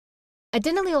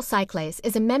Adenylyl cyclase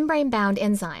is a membrane-bound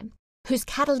enzyme whose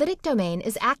catalytic domain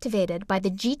is activated by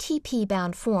the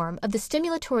GTP-bound form of the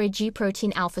stimulatory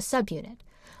G-protein alpha subunit,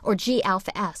 or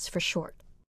G-alpha-S for short.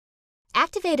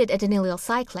 Activated adenylyl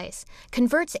cyclase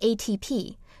converts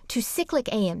ATP to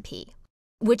cyclic AMP,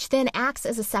 which then acts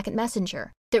as a second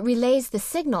messenger that relays the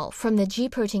signal from the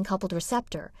G-protein coupled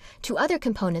receptor to other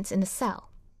components in the cell.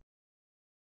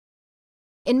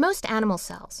 In most animal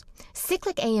cells,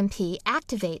 cyclic AMP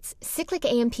activates cyclic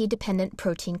AMP-dependent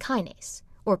protein kinase,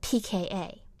 or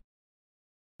pKa.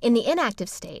 In the inactive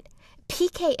state,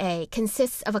 pKa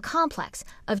consists of a complex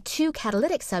of 2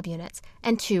 catalytic subunits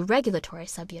and 2 regulatory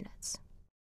subunits.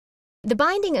 The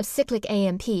binding of cyclic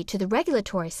AMP to the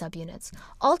regulatory subunits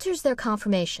alters their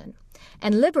conformation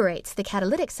and liberates the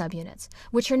catalytic subunits,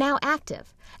 which are now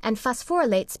active, and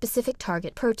phosphorylates specific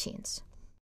target proteins.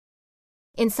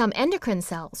 In some endocrine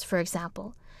cells, for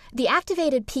example, the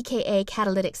activated pKa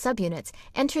catalytic subunits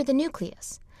enter the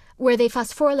nucleus, where they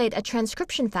phosphorylate a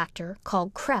transcription factor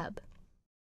called CREB.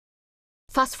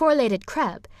 Phosphorylated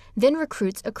CREB then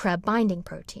recruits a CREB binding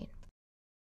protein.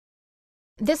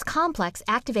 This complex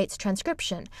activates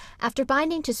transcription after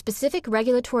binding to specific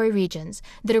regulatory regions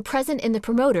that are present in the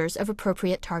promoters of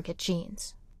appropriate target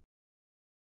genes.